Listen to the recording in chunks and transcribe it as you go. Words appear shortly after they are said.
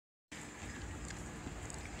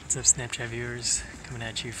What's up, Snapchat viewers? Coming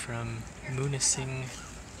at you from Munising,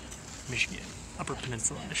 Michigan, Upper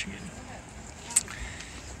Peninsula, Michigan.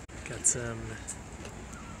 Got some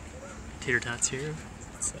tater tots here,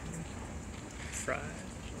 some fried.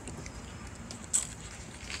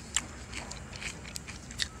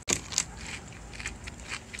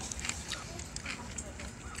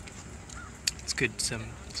 It's good, some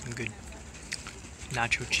good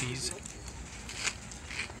nacho cheese.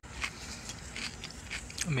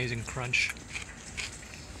 Amazing crunch.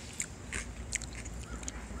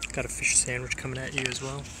 Got a fish sandwich coming at you as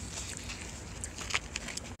well.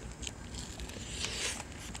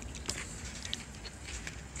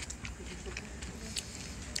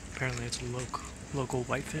 Apparently it's a local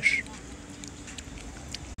whitefish.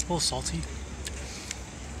 It's a little salty,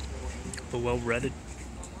 but well breaded.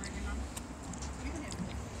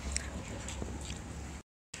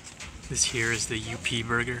 This here is the UP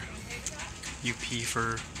burger. UP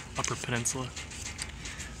for Upper Peninsula.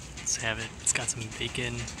 Let's have it. It's got some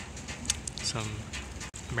bacon, some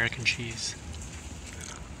American cheese.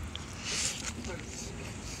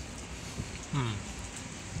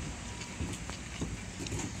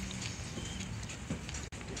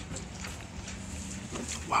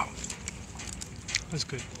 Wow. That's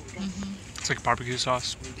good. It's like barbecue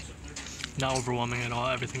sauce. Not overwhelming at all.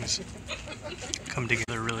 Everything's come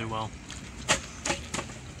together really well.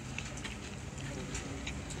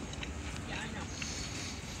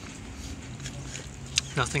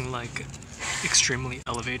 Nothing like extremely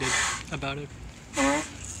elevated about it.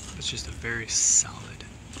 It's just a very solid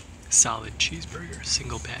cheeseburger,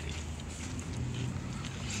 single patty.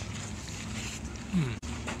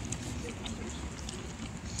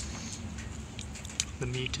 The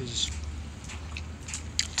meat is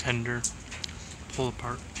tender, pull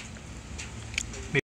apart.